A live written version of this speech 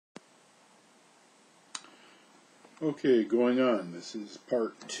Okay, going on. This is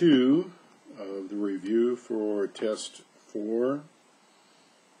part 2 of the review for test 4,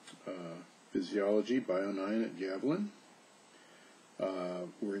 Physiology, Bio 9 at Javelin.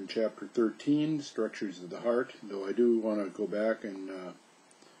 We're in chapter 13, Structures of the Heart, though I do want to go back and,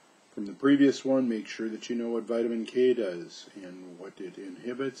 from the previous one, make sure that you know what vitamin K does and what it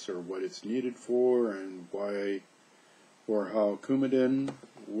inhibits or what it's needed for and why or how Coumadin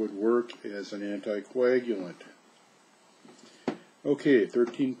would work as an anticoagulant. Okay,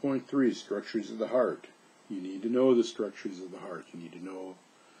 13.3, Structures of the Heart. You need to know the structures of the heart. You need to know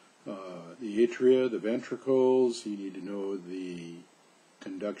the atria, the ventricles. You need to know the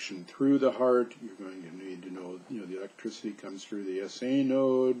conduction through the heart. You're going to need to know, the electricity comes through the SA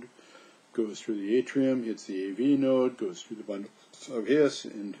node, goes through the atrium, hits the AV node, goes through the bundles of His,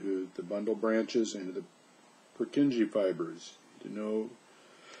 into the bundle branches, into the Purkinje fibers. You need to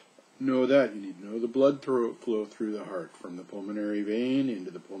know that. You need to know the blood flow through the heart, from the pulmonary vein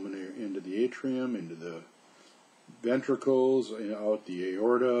into the atrium, into the ventricles, out the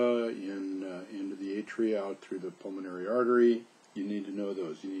aorta, into the atria, out through the pulmonary artery. You need to know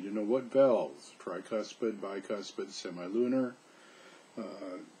those. You need to know what valves: tricuspid, bicuspid, semilunar.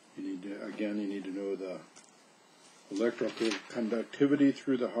 You need to know the electrical conductivity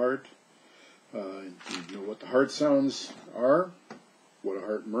through the heart. You need to know what the heart sounds are, what a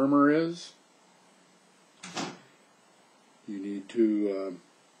heart murmur is. You need to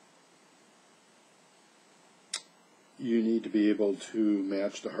be able to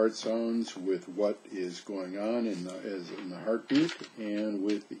match the heart sounds with what is going on in the heartbeat and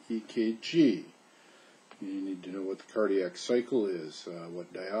with the EKG. You need to know what the cardiac cycle is,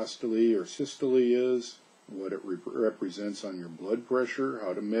 what diastole or systole is, what it represents on your blood pressure,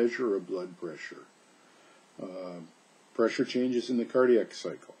 how to measure a blood pressure. Pressure changes in the cardiac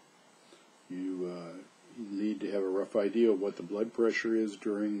cycle. You need to have a rough idea of what the blood pressure is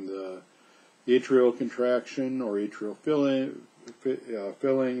during the atrial contraction or atrial filling,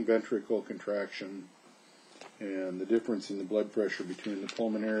 ventricle contraction, and the difference in the blood pressure between the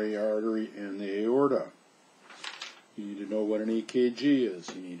pulmonary artery and the aorta. You need to know what an EKG is.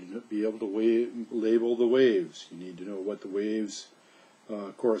 You need to be able to label the waves. You need to know what the waves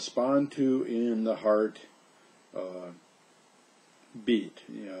correspond to in the heart beat,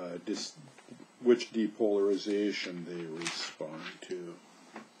 which depolarization they respond to.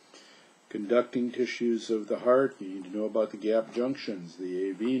 Conducting tissues of the heart, you need to know about the gap junctions, the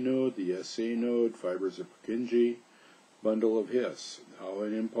AV node, the SA node, fibers of Purkinje, bundle of His, how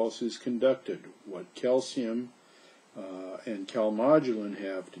an impulse is conducted, what calcium and calmodulin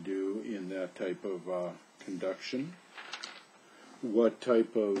have to do in that type of conduction, what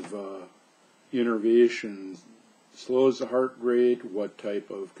type of innervation slows the heart rate, what type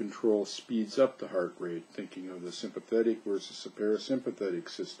of control speeds up the heart rate, thinking of the sympathetic versus the parasympathetic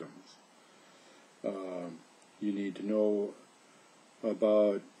systems. You need to know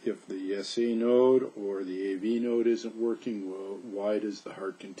about if the SA node or the AV node isn't working well, why does the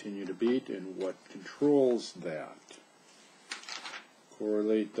heart continue to beat and what controls that.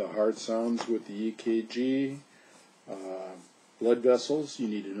 Correlate the heart sounds with the EKG. Blood vessels, you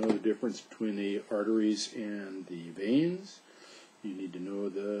need to know the difference between the arteries and the veins. You need to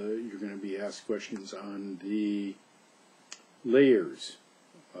know you're going to be asked questions on the layers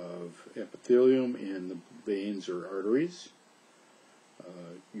of epithelium in the veins or arteries.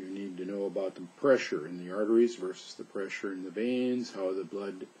 You need to know about the pressure in the arteries versus the pressure in the veins, how the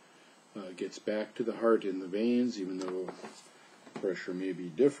blood gets back to the heart in the veins, even though pressure may be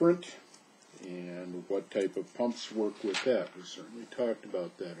different, and what type of pumps work with that. We certainly talked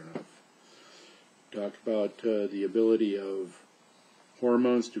about that enough. Talked about the ability of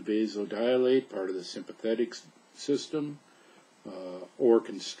hormones to vasodilate, part of the sympathetic system, or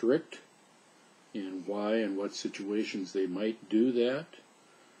constrict, and why and what situations they might do that.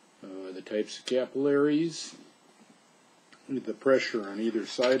 The types of capillaries, the pressure on either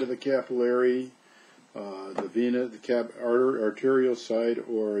side of the capillary, the arterial side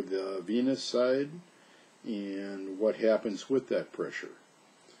or the venous side, and what happens with that pressure.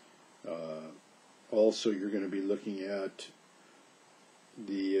 Also, you're going to be looking at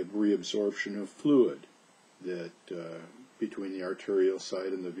the reabsorption of fluid that between the arterial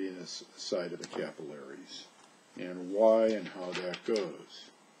side and the venous side of the capillaries, and why and how that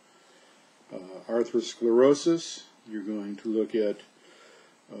goes. Arthrosclerosis, you're going to look at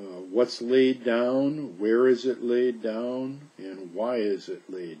what's laid down, where is it laid down, and why is it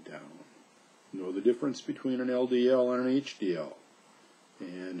laid down. Know the difference between an LDL and an HDL,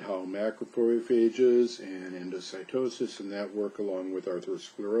 and how macrophages and endocytosis and that work along with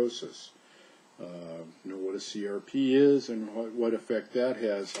arthrosclerosis. Know what a CRP is and what effect that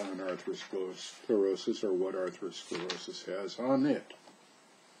has on atherosclerosis, or what atherosclerosis has on it.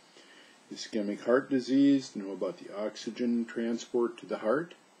 Ischemic heart disease, know about the oxygen transport to the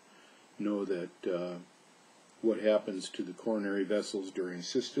heart. Know that what happens to the coronary vessels during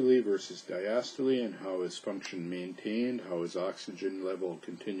systole versus diastole, and how is function maintained, how is oxygen level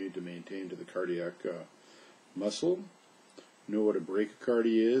continued to maintain to the cardiac muscle. Know what a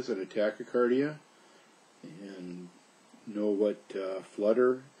bradycardia is and a tachycardia, and know what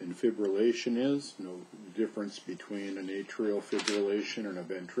flutter and fibrillation is. Know the difference between an atrial fibrillation and a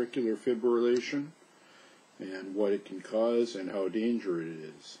ventricular fibrillation, and what it can cause and how dangerous it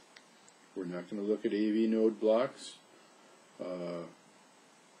is. We're not going to look at AV node blocks. I'm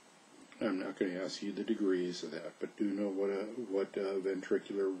not going to ask you the degrees of that, but do know what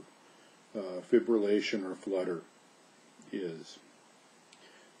ventricular fibrillation or flutter is.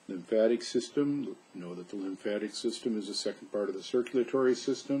 Lymphatic system, know that the lymphatic system is the second part of the circulatory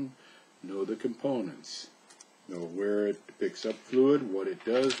system. Know the components. Know where it picks up fluid, what it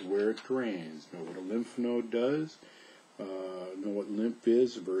does, where it drains. Know what a lymph node does. Know what lymph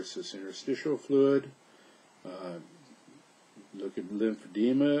is versus interstitial fluid. Look at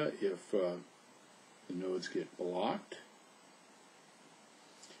lymphedema if the nodes get blocked.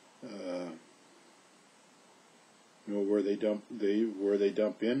 Know where they dump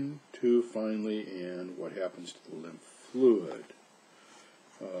into finally, and what happens to the lymph fluid.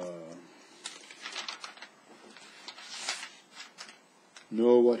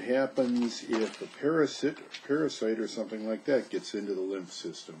 Know what happens if a parasite or something like that gets into the lymph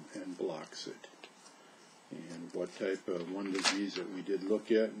system and blocks it. And what type of one disease that we did look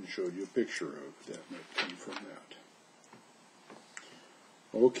at and showed you a picture of that might come from that.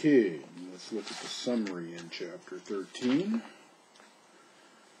 Okay, let's look at the summary in Chapter 13.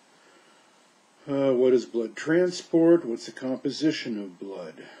 What is blood transport? What's the composition of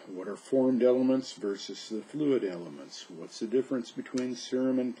blood? What are formed elements versus the fluid elements? What's the difference between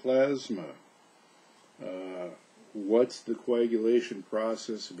serum and plasma? What's the coagulation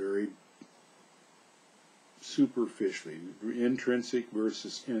process very superficially? Intrinsic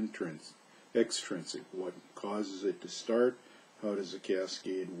versus extrinsic. What causes it to start? How does the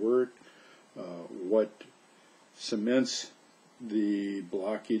cascade work? What cements the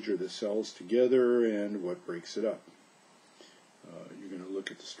blockage or the cells together, and what breaks it up? You're going to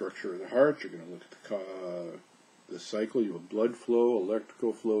look at the structure of the heart. You're going to look at the cycle. You have blood flow,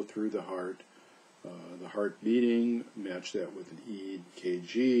 electrical flow through the heart beating. Match that with an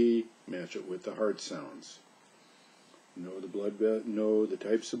EKG. Match it with the heart sounds. Know the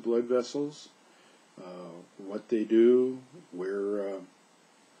types of blood vessels. What they do, where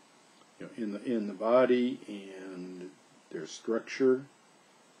in the body, and their structure,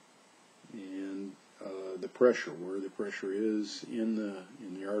 and the pressure, where the pressure is in the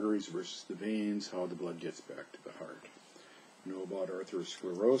arteries versus the veins, how the blood gets back to the heart. Know about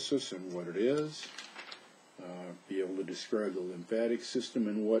atherosclerosis and what it is. Be able to describe the lymphatic system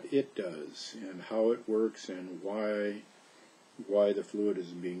and what it does, and how it works, and why the fluid is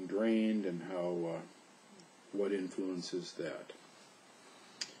being drained, and how what influences that.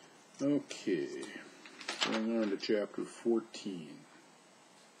 Okay, going on to Chapter 14.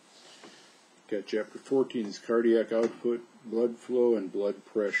 Got Chapter 14 is cardiac output, blood flow, and blood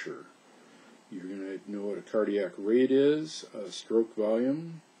pressure. You're going to know what a cardiac rate is, stroke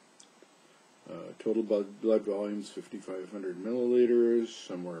volume, total blood volume is 5,500 milliliters,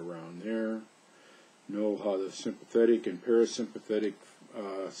 somewhere around there. Know how the sympathetic and parasympathetic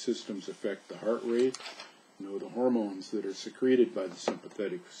systems affect the heart rate. Know the hormones that are secreted by the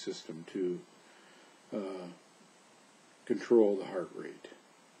sympathetic system to control the heart rate.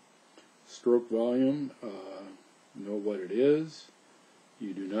 Stroke volume, know what it is.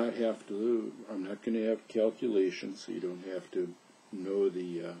 You do not have to, I'm not going to have calculations, so you don't have to know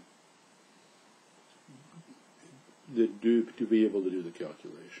to be able to do the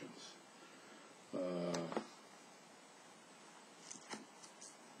calculations.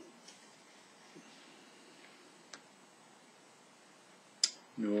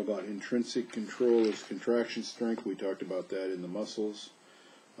 Know about intrinsic control of contraction strength. We talked about that in the muscles.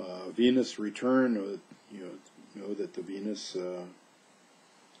 Venous return. Know that the venous, the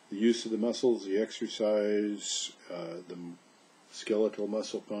use of the muscles, the exercise, the skeletal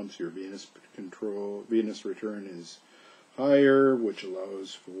muscle pumps, your venous return is higher, which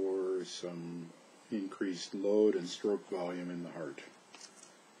allows for some increased load and stroke volume in the heart.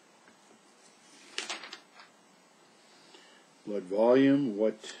 Blood volume,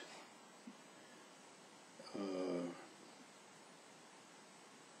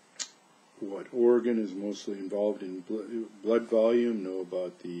 what organ is mostly involved in blood volume, know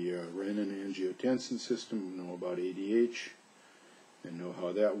about the renin-angiotensin system, know about ADH, and know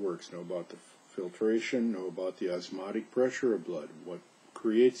how that works, know about the filtration, know about the osmotic pressure of blood, what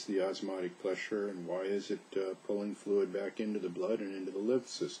creates the osmotic pressure and why is it pulling fluid back into the blood and into the lymph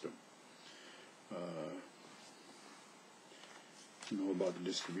system. Know about the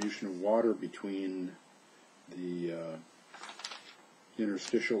distribution of water between the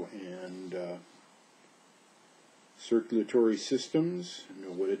interstitial and circulatory systems,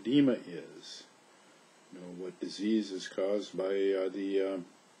 know what edema is, know what disease is caused by the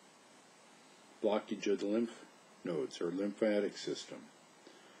blockage of the lymph nodes or lymphatic system,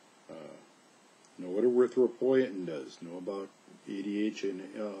 know what erythropoietin does, know about ADH and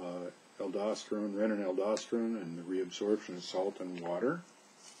aldosterone, renin-aldosterone, and the reabsorption of salt and water.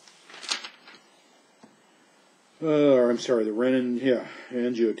 I'm sorry, the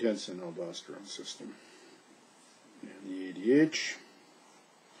renin-angiotensin-aldosterone system. And the ADH.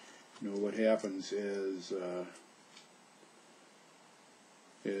 Know what happens as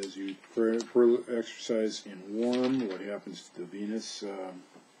you exercise in warm, what happens to the venous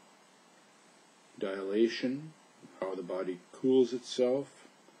dilation, how the body cools itself.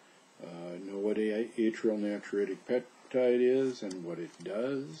 Know what atrial natriuretic peptide is and what it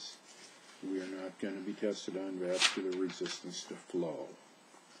does. We are not going to be tested on vascular resistance to flow.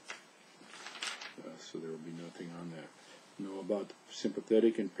 So there will be nothing on that. Know about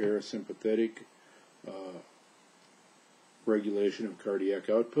sympathetic and parasympathetic regulation of cardiac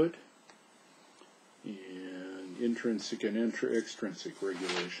output, and intrinsic and extrinsic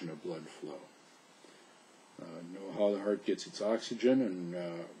regulation of blood flow. Know how the heart gets its oxygen and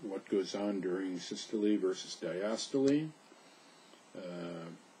what goes on during systole versus diastole.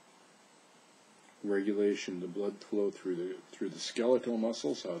 Regulation of the blood flow through the skeletal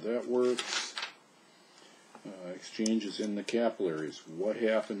muscles, how that works. Exchanges in the capillaries, what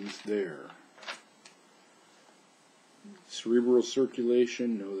happens there. Cerebral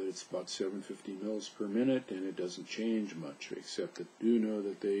circulation, know that it's about 750 mils per minute, and it doesn't change much, except that do know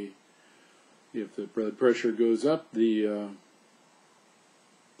that if the blood pressure goes up, the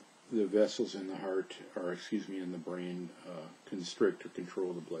vessels in the heart, or in the brain, constrict or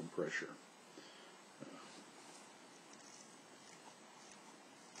control the blood pressure.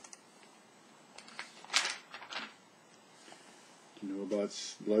 Know about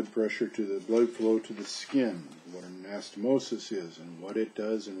blood pressure to the blood flow to the skin, what anastomosis is and what it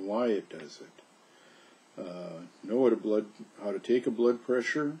does and why it does it. Know how to take a blood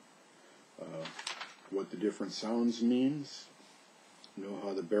pressure, what the different sounds means. Know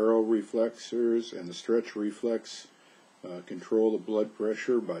how the barrel reflexors and the stretch reflex control the blood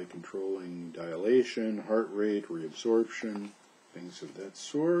pressure by controlling dilation, heart rate, reabsorption, things of that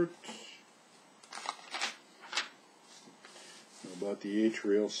sort. About the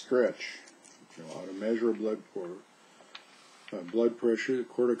atrial stretch, how to measure blood pressure, the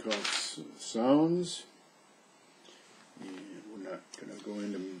cortical sounds, and we're not going to go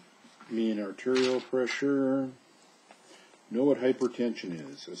into mean arterial pressure. Know what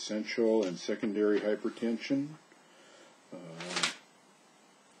hypertension is, essential and secondary hypertension,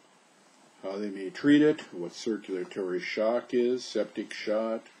 how they may treat it, what circulatory shock is, septic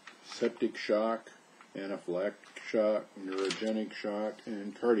shock, anaphylactic shock, neurogenic shock,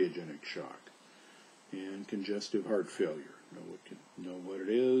 and cardiogenic shock, and congestive heart failure. Know what it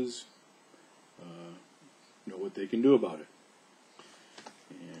is, know what they can do about it.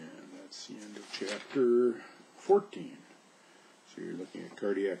 And that's the end of chapter 14. So you're looking at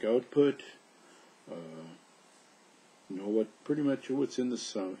cardiac output. Know what pretty much what's in the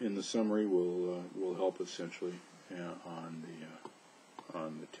summary will help essentially on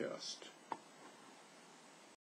the test.